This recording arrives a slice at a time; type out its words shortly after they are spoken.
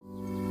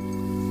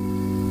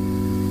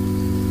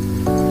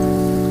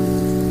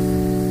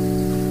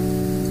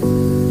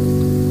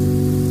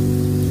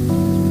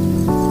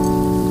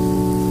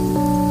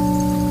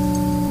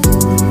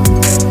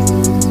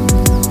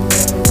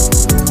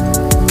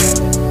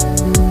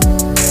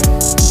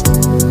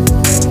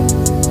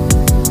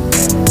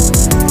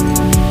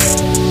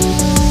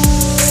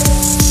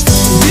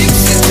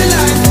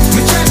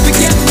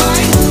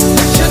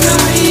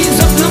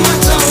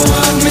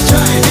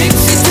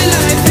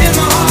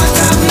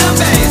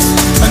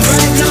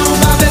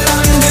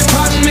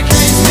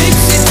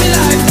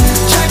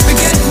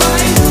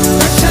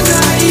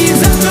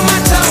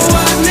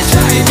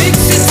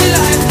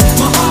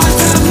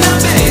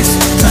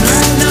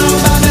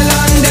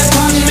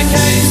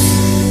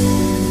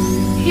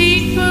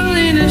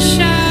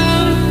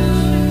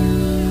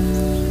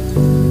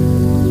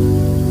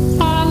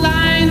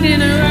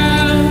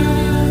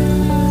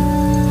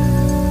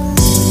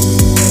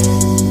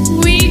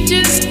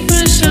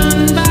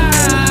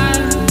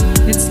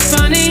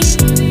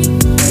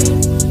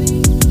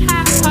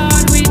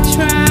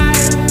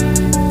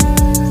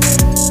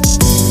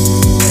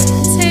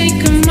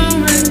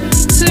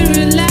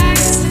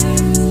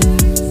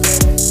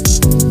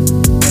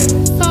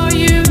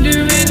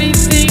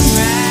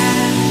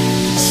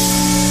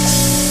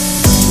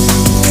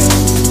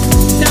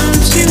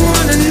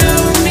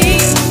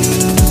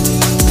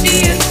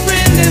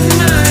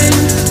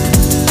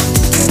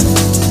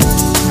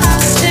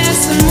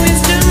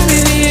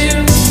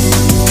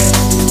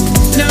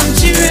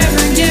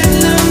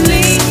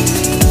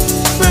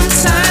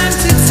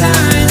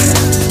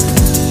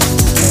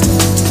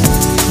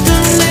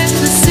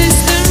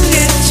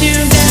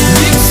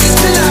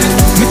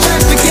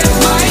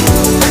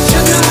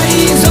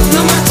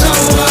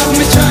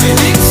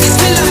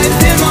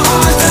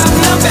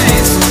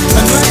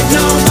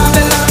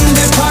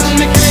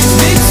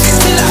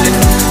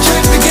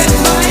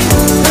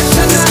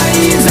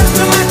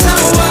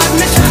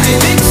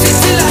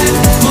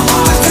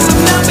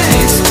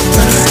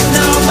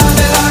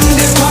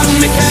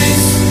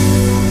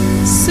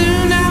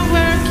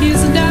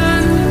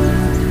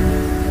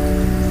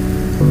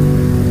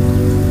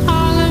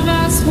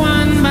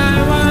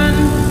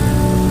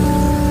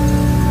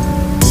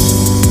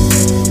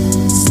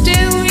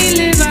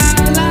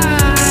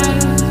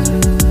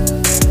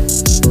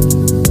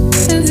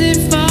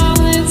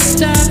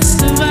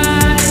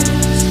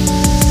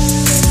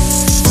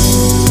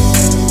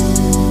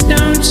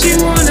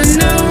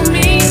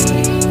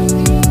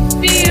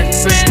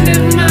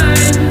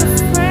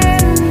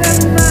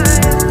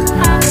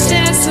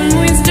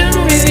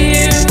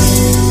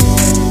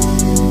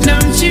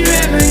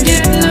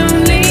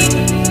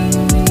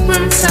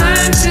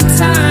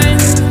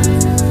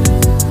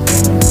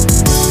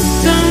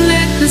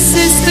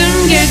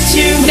The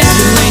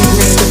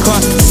links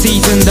across the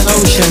seas and the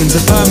oceans. A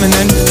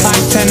permanent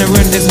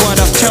itinerant is what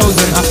I've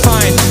chosen. I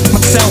find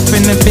myself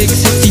in a big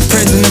city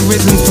prison,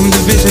 arisen from the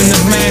vision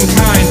of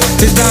mankind,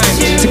 designed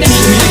to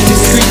keep me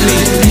discreetly,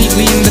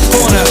 neatly in the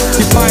corner.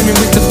 You find me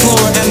with the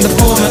flora and the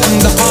fauna.